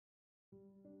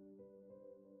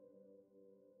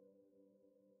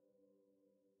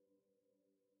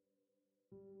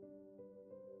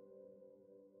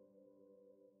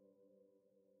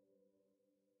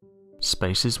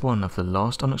Space is one of the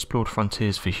last unexplored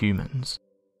frontiers for humans.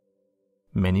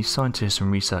 Many scientists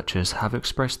and researchers have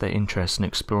expressed their interest in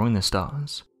exploring the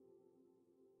stars.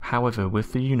 However,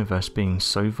 with the universe being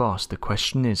so vast, the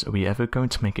question is, are we ever going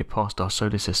to make it past our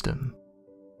solar system?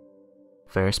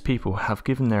 Various people have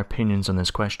given their opinions on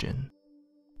this question,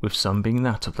 with some being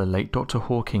that of the late Dr.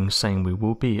 Hawking saying we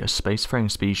will be a spacefaring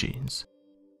species,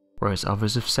 whereas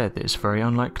others have said that it's very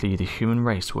unlikely the human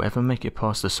race will ever make it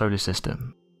past the solar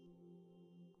system.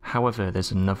 However,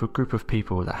 there's another group of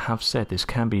people that have said this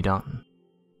can be done,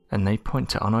 and they point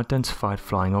to unidentified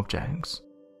flying objects.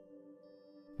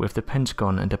 With the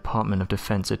Pentagon and Department of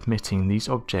Defense admitting these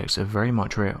objects are very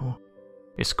much real,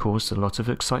 it's caused a lot of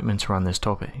excitement around this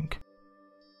topic.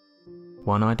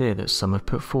 One idea that some have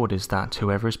put forward is that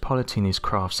whoever is piloting these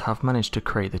crafts have managed to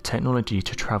create the technology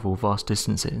to travel vast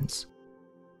distances.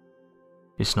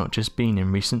 It's not just been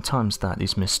in recent times that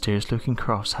these mysterious looking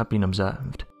crafts have been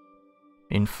observed.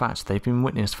 In fact, they've been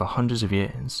witnessed for hundreds of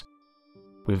years,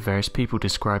 with various people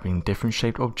describing different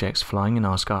shaped objects flying in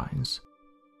our skies.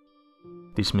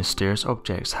 These mysterious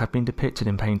objects have been depicted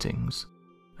in paintings,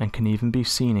 and can even be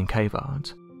seen in cave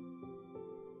art.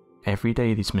 Every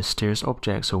day these mysterious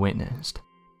objects are witnessed,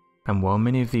 and while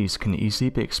many of these can easily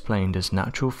be explained as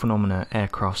natural phenomena,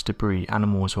 aircrafts, debris,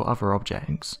 animals or other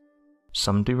objects,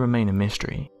 some do remain a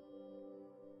mystery.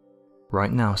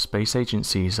 Right now, space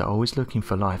agencies are always looking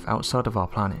for life outside of our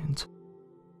planet.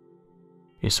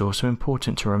 It's also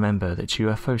important to remember that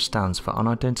UFO stands for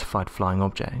Unidentified Flying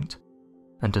Object,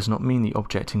 and does not mean the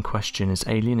object in question is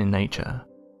alien in nature.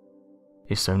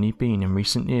 It's only been in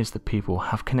recent years that people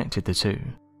have connected the two.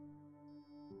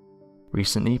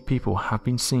 Recently, people have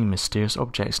been seeing mysterious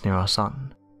objects near our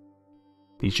Sun.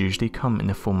 These usually come in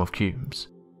the form of cubes,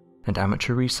 and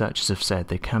amateur researchers have said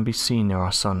they can be seen near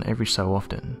our Sun every so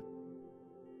often.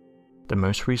 The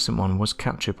most recent one was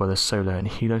captured by the Solar and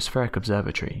Heliospheric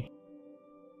Observatory.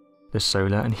 The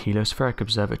Solar and Heliospheric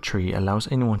Observatory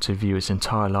allows anyone to view its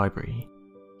entire library.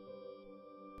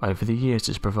 Over the years,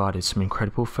 it's provided some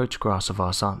incredible photographs of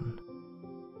our Sun,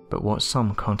 but what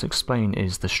some can't explain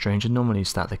is the strange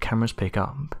anomalies that the cameras pick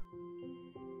up.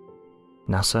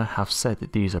 NASA have said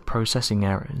that these are processing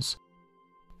errors,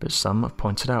 but some have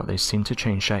pointed out they seem to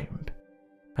change shape,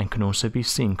 and can also be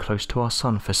seen close to our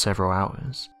Sun for several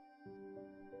hours.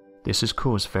 This has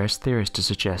caused various theories to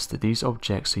suggest that these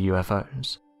objects are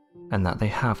UFOs, and that they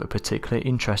have a particular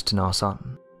interest in our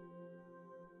Sun.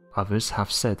 Others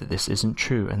have said that this isn't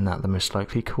true and that the most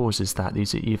likely cause is that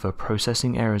these are either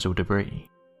processing errors or debris.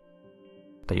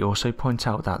 They also point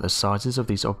out that the sizes of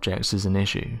these objects is an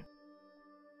issue.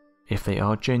 If they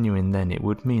are genuine, then it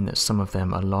would mean that some of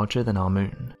them are larger than our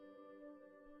Moon.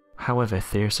 However,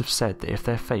 theorists have said that if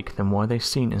they're fake, then why are they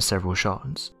seen in several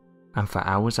shots, and for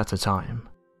hours at a time?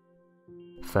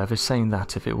 Further saying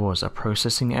that if it was a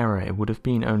processing error, it would have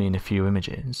been only in a few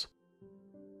images.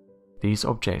 These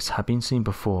objects have been seen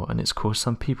before, and it's caused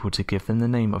some people to give them the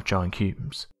name of giant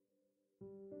cubes.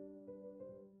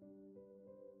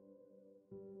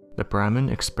 The Brahman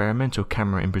experimental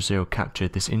camera in Brazil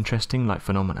captured this interesting light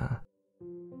phenomena.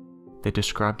 They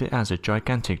described it as a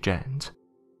gigantic jet.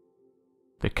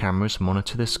 The cameras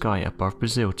monitor the sky above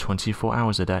Brazil 24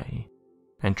 hours a day,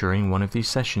 and during one of these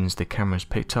sessions the cameras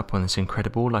picked up on this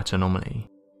incredible light anomaly.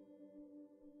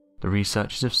 The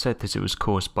researchers have said that it was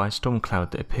caused by a storm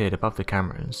cloud that appeared above the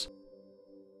cameras.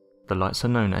 The lights are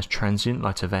known as transient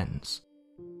light events.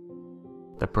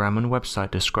 The Brahman website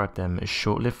described them as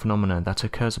short-lived phenomena that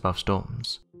occurs above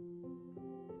storms.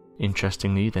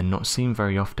 Interestingly, they're not seen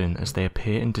very often as they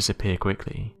appear and disappear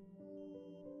quickly.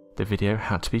 The video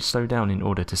had to be slowed down in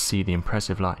order to see the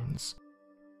impressive lights.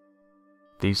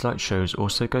 These light shows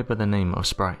also go by the name of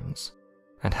sprites,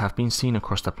 and have been seen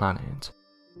across the planet.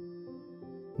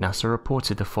 NASA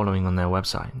reported the following on their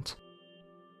website.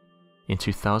 In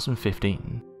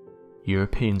 2015,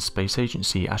 European Space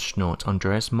Agency astronaut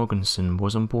Andreas Mogensen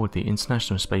was on board the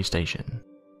International Space Station,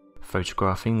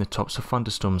 photographing the tops of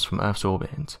thunderstorms from Earth's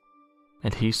orbit,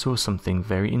 and he saw something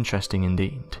very interesting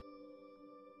indeed.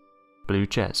 Blue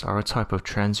jets are a type of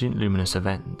transient luminous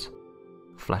event,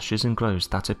 flashes and glows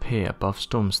that appear above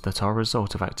storms that are a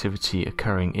result of activity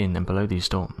occurring in and below these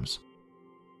storms.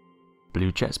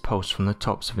 Blue jets pulse from the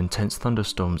tops of intense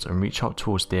thunderstorms and reach out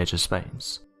towards the edge of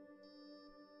space.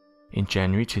 In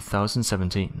January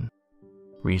 2017,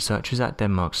 researchers at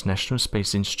Denmark's National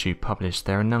Space Institute published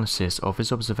their analysis of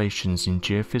his observations in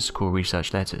Geophysical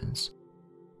Research Letters.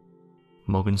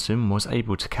 Mogensen was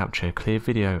able to capture clear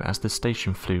video as the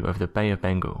station flew over the Bay of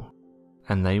Bengal,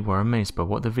 and they were amazed by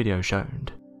what the video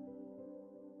showed.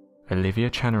 Olivia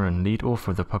Channeran, lead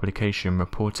author of the publication,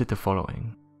 reported the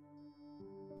following.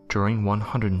 During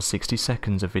 160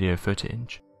 seconds of video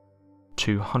footage,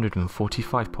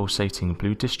 245 pulsating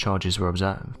blue discharges were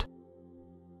observed,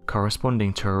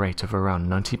 corresponding to a rate of around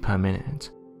 90 per minute.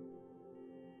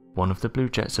 One of the blue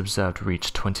jets observed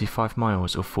reached 25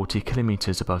 miles or 40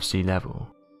 kilometers above sea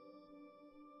level.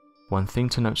 One thing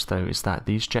to note though is that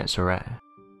these jets are rare,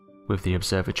 with the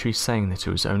observatory saying that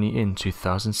it was only in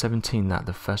 2017 that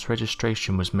the first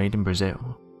registration was made in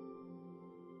Brazil.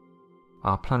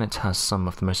 Our planet has some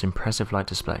of the most impressive light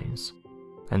displays,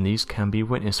 and these can be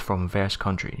witnessed from various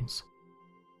countries.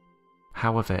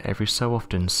 However, every so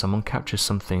often someone captures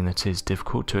something that is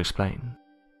difficult to explain.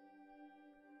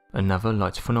 Another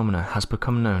light phenomena has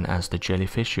become known as the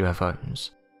Jellyfish Ufos.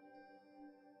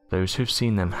 Those who've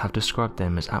seen them have described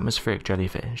them as atmospheric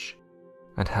jellyfish,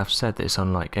 and have said that it's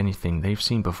unlike anything they've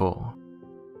seen before.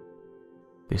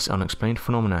 This unexplained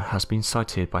phenomena has been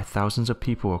cited by thousands of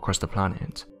people across the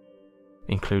planet,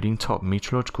 including top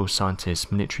meteorological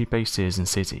scientists, military bases and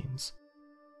cities.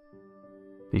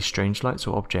 These strange lights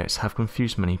or objects have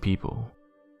confused many people.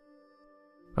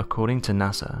 According to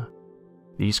NASA,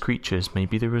 these creatures may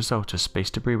be the result of space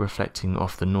debris reflecting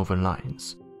off the northern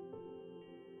lights.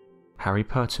 Harry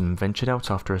Purton ventured out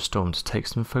after a storm to take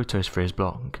some photos for his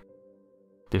blog.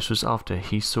 This was after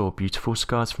he saw beautiful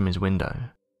skies from his window.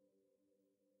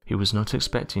 He was not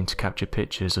expecting to capture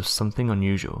pictures of something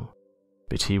unusual,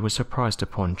 but he was surprised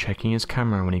upon checking his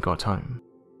camera when he got home.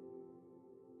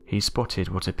 He spotted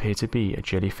what appeared to be a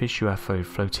jellyfish UFO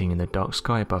floating in the dark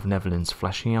sky above Netherlands,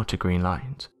 flashing out a green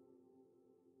light.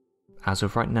 As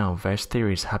of right now, various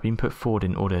theories have been put forward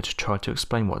in order to try to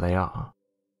explain what they are.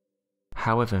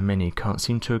 However, many can't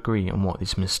seem to agree on what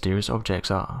these mysterious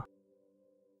objects are.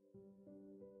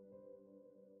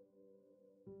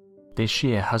 This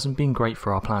year hasn't been great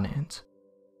for our planet.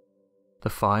 The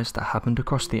fires that happened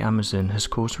across the Amazon has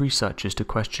caused researchers to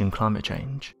question climate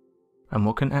change, and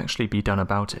what can actually be done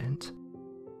about it.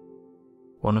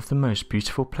 One of the most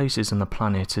beautiful places on the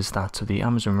planet is that of the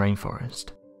Amazon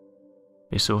rainforest.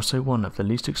 It's also one of the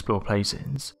least explored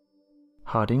places,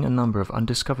 hiding a number of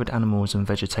undiscovered animals and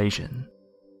vegetation.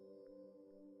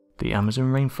 The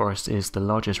Amazon rainforest is the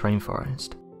largest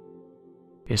rainforest.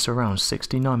 It's around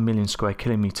 69 million square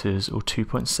kilometers or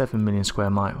 2.7 million square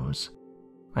miles,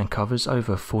 and covers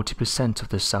over 40% of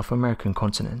the South American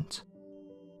continent.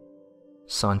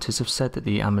 Scientists have said that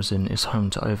the Amazon is home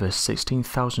to over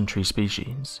 16,000 tree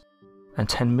species, and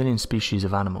 10 million species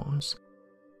of animals.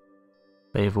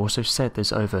 They have also said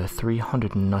there's over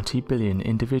 390 billion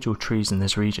individual trees in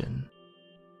this region,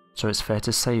 so it's fair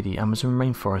to say the Amazon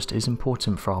rainforest is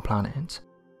important for our planet.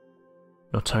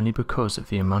 Not only because of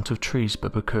the amount of trees,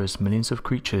 but because millions of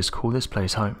creatures call this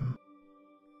place home.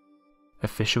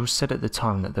 Officials said at the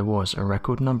time that there was a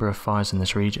record number of fires in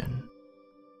this region.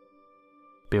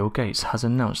 Bill Gates has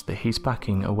announced that he's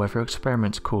backing a weather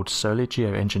experiment called solar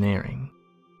geoengineering.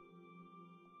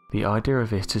 The idea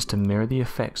of it is to mirror the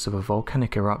effects of a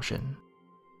volcanic eruption.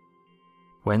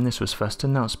 When this was first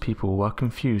announced, people were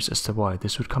confused as to why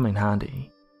this would come in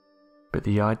handy. But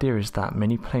the idea is that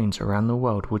many planes around the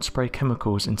world would spray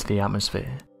chemicals into the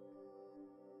atmosphere.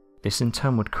 This in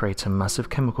turn would create a massive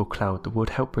chemical cloud that would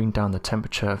help bring down the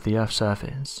temperature of the Earth's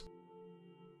surface.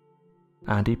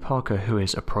 Andy Parker, who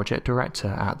is a project director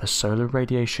at the Solar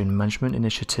Radiation Management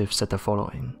Initiative, said the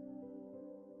following.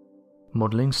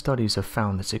 Modelling studies have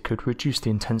found that it could reduce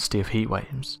the intensity of heat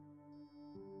waves.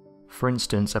 For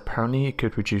instance, apparently it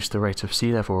could reduce the rate of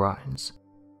sea level rise.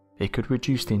 It could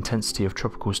reduce the intensity of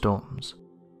tropical storms.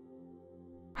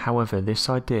 However, this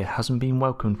idea hasn't been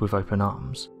welcomed with open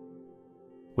arms,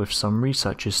 with some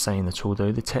researchers saying that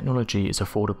although the technology is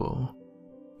affordable,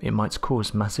 it might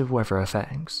cause massive weather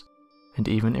effects, and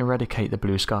even eradicate the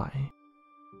blue sky.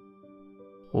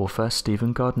 Author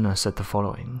Stephen Gardner said the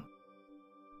following.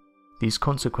 These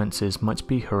consequences might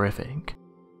be horrific.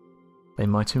 They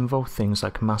might involve things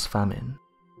like mass famine,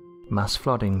 mass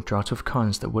flooding, drought of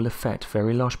kinds that will affect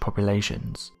very large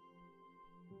populations.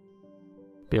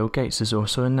 Bill Gates has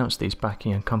also announced that he's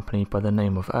backing a company by the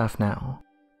name of Earth Now.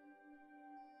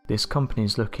 This company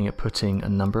is looking at putting a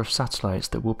number of satellites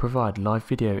that will provide live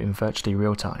video in virtually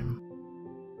real time.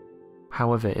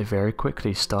 However, it very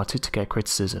quickly started to get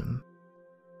criticism.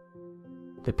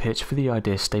 The pitch for the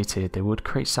idea stated they would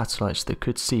create satellites that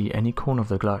could see any corner of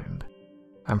the globe,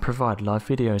 and provide live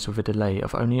videos with a delay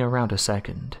of only around a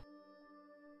second.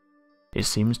 It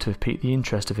seems to have piqued the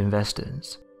interest of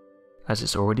investors, as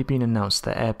it's already been announced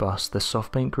that Airbus, the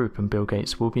SoftBank Group and Bill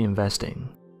Gates will be investing.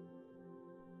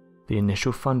 The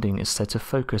initial funding is set to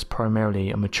focus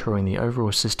primarily on maturing the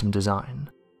overall system design,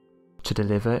 to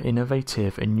deliver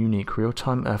innovative and unique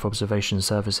real-time Earth observation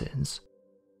services.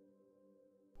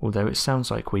 Although it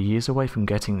sounds like we're years away from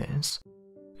getting this,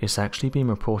 it's actually been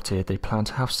reported they plan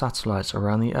to have satellites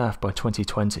around the Earth by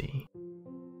 2020.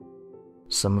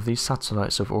 Some of these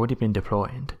satellites have already been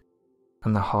deployed,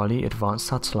 and the highly advanced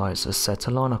satellites are set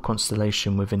to line our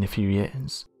constellation within a few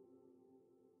years.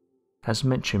 As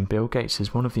mentioned, Bill Gates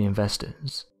is one of the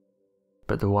investors,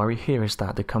 but the worry here is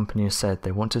that the company has said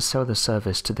they want to sell the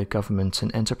service to their government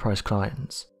and enterprise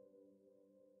clients.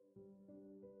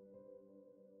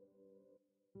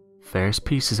 Various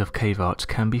pieces of cave art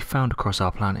can be found across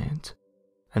our planet,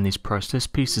 and these priceless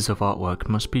pieces of artwork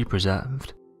must be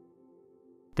preserved.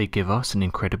 They give us an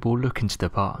incredible look into the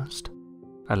past,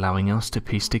 allowing us to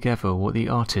piece together what the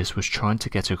artist was trying to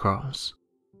get across.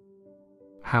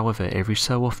 However, every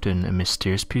so often a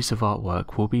mysterious piece of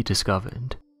artwork will be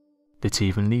discovered that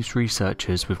even leaves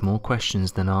researchers with more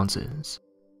questions than answers.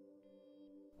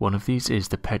 One of these is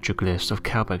the Petroglyphs of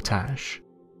Cowbergtash.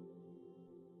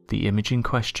 The image in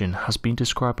question has been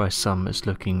described by some as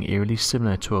looking eerily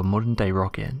similar to a modern-day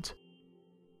rocket.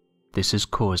 This has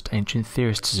caused ancient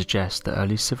theorists to suggest that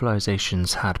early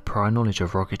civilizations had prior knowledge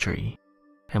of rocketry,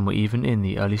 and were even in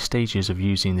the early stages of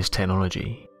using this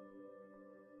technology.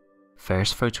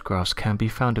 Various photographs can be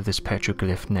found of this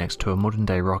petroglyph next to a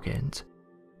modern-day rocket,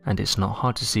 and it's not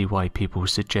hard to see why people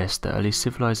suggest that early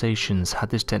civilizations had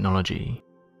this technology.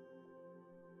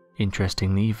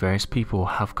 Interestingly, various people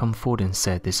have come forward and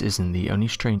said this isn't the only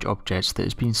strange object that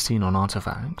has been seen on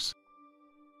artifacts.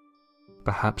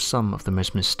 Perhaps some of the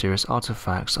most mysterious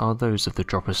artifacts are those of the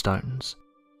dropper stones.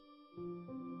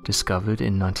 Discovered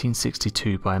in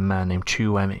 1962 by a man named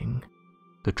Chu Wemming,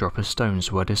 the dropper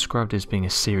stones were described as being a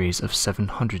series of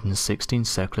 716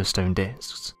 circular stone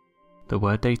discs that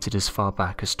were dated as far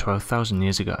back as 12,000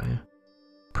 years ago,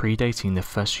 predating the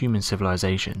first human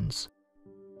civilizations.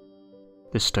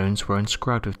 The stones were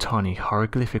inscribed with tiny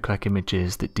hieroglyphic-like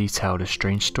images that detailed a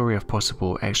strange story of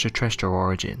possible extraterrestrial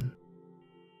origin.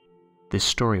 This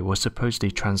story was supposedly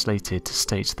translated to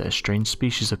state that a strange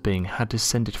species of being had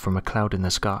descended from a cloud in the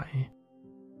sky.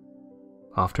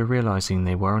 After realizing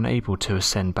they were unable to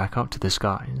ascend back up to the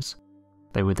skies,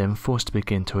 they were then forced to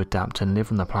begin to adapt and live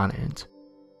on the planet.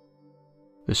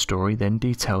 The story then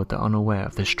detailed that, unaware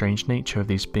of the strange nature of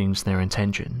these beings and their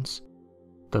intentions,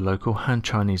 the local Han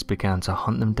Chinese began to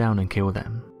hunt them down and kill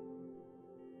them.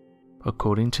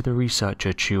 According to the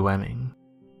researcher Chu Wemming,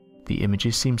 the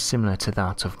images seem similar to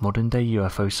that of modern-day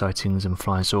UFO sightings and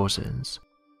flying saucers.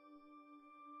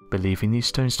 Believing these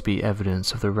stones to be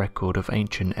evidence of the record of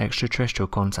ancient extraterrestrial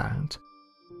contact,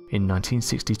 in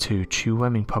 1962 Chu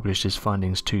Wemming published his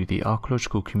findings to the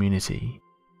archaeological community,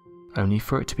 only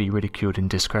for it to be ridiculed and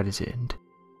discredited,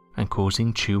 and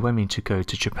causing Chu Wemming to go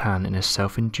to Japan in a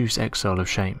self-induced exile of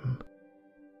shame.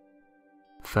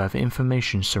 Further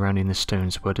information surrounding the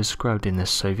stones were described in the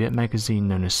Soviet magazine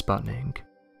known as Sputnik,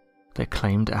 that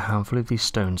claimed a handful of these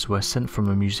stones were sent from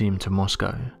a museum to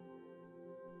Moscow.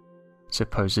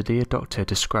 Supposedly, a doctor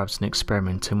describes an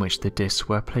experiment in which the discs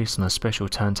were placed on a special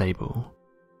turntable,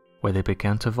 where they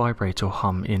began to vibrate or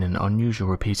hum in an unusual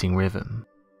repeating rhythm,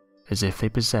 as if they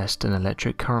possessed an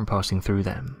electric current passing through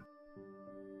them.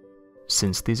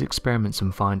 Since these experiments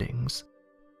and findings,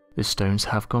 the stones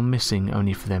have gone missing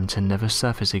only for them to never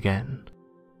surface again.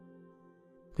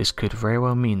 This could very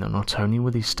well mean that not only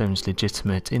were these stones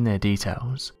legitimate in their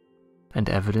details, and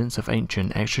evidence of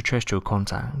ancient extraterrestrial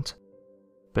contact,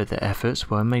 but that efforts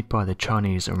were made by the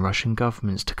Chinese and Russian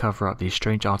governments to cover up these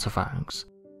strange artifacts,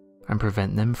 and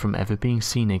prevent them from ever being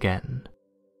seen again.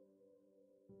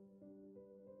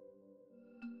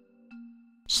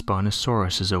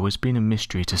 Spinosaurus has always been a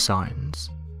mystery to science.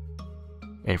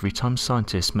 Every time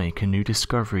scientists make a new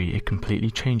discovery, it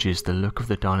completely changes the look of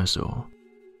the dinosaur.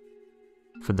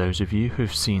 For those of you who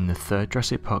have seen the third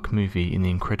Jurassic Park movie in the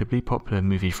incredibly popular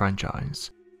movie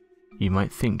franchise, you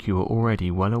might think you are already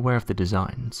well aware of the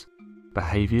designs,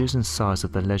 behaviours and size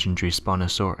of the legendary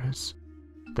Spinosaurus,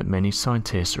 that many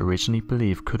scientists originally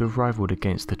believed could have rivaled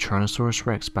against the Tyrannosaurus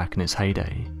Rex back in its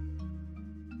heyday.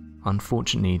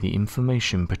 Unfortunately, the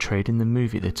information portrayed in the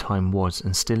movie at the time was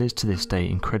and still is to this day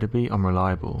incredibly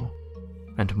unreliable,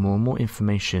 and more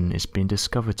information is being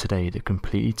discovered today that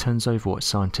completely turns over what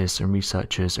scientists and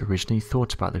researchers originally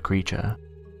thought about the creature.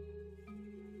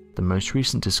 The most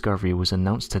recent discovery was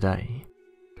announced today,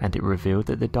 and it revealed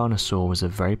that the dinosaur was a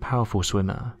very powerful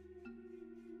swimmer.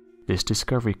 This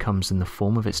discovery comes in the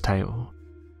form of its tail.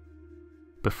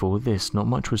 Before this, not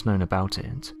much was known about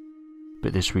it,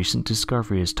 but this recent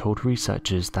discovery has told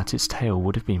researchers that its tail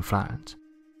would have been flat,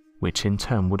 which in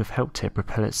turn would have helped it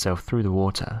propel itself through the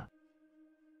water.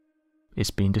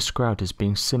 It's been described as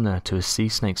being similar to a sea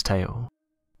snake's tail,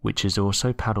 which is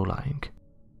also paddle-like.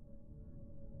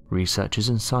 Researchers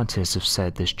and scientists have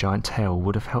said this giant tail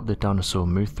would have helped the dinosaur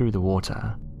move through the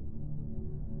water.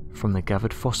 From the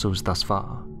gathered fossils thus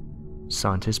far,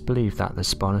 scientists believe that the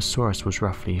Spinosaurus was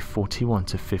roughly 41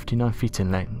 to 59 feet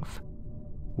in length,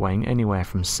 weighing anywhere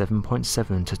from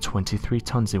 7.7 to 23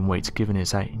 tons in weight given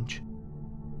its age.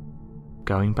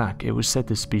 Going back, it was said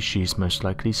the species most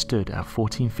likely stood at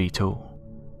 14 feet tall,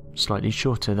 slightly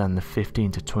shorter than the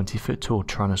 15 to 20 foot tall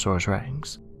Tyrannosaurus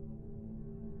rex.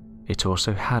 It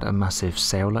also had a massive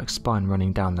sail-like spine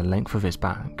running down the length of its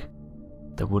back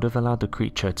that would have allowed the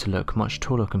creature to look much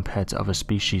taller compared to other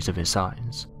species of its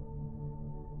size.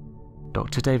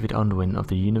 Dr. David Unwin of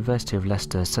the University of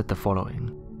Leicester said the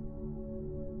following: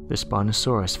 "The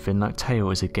Spinosaurus fin-like tail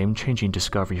is a game-changing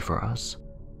discovery for us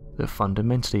that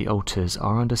fundamentally alters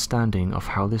our understanding of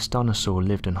how this dinosaur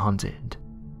lived and hunted.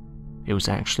 It was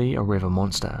actually a river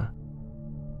monster.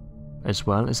 As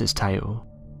well as its tail,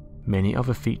 many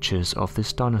other features of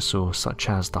this dinosaur, such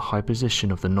as the high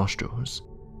position of the nostrils,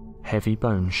 heavy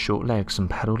bones, short legs and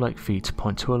paddle-like feet,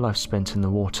 point to a life spent in the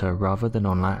water rather than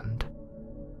on land.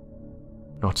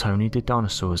 Not only did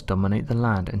dinosaurs dominate the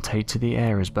land and take to the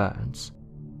air as birds,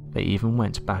 they even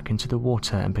went back into the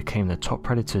water and became the top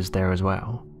predators there as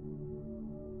well.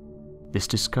 This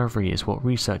discovery is what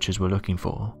researchers were looking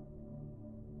for.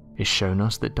 It's shown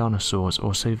us that dinosaurs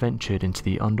also ventured into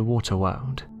the underwater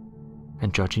world,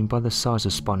 and judging by the size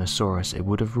of Spinosaurus, it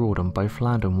would have ruled on both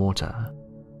land and water.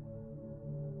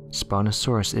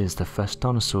 Spinosaurus is the first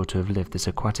dinosaur to have lived this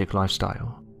aquatic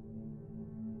lifestyle."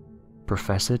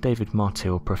 Professor David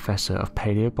Martill, Professor of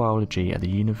Paleobiology at the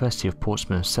University of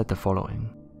Portsmouth, said the following: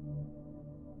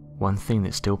 "One thing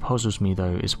that still puzzles me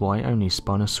though is why only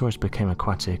Spinosaurus became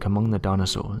aquatic among the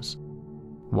dinosaurs.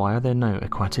 Why are there no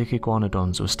aquatic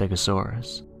iguanodons or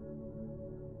stegosaurus?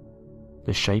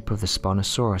 The shape of the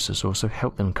Spinosaurus has also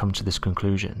helped them come to this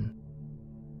conclusion.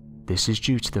 This is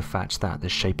due to the fact that the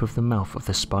shape of the mouth of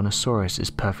the Spinosaurus is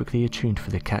perfectly attuned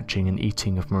for the catching and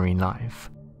eating of marine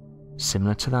life,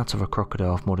 similar to that of a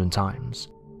crocodile of modern times.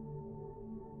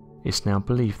 It's now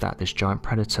believed that this giant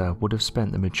predator would have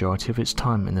spent the majority of its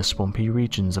time in the swampy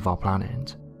regions of our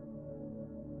planet.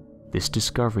 This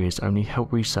discovery has only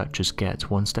helped researchers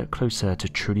get one step closer to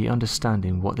truly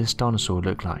understanding what this dinosaur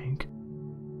looked like."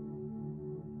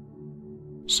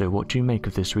 So what do you make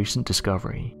of this recent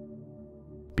discovery?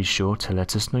 Be sure to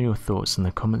let us know your thoughts in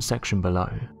the comment section below,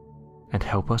 and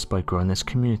help us by growing this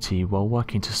community while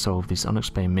working to solve these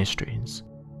unexplained mysteries.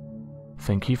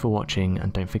 Thank you for watching,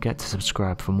 and don't forget to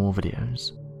subscribe for more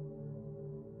videos.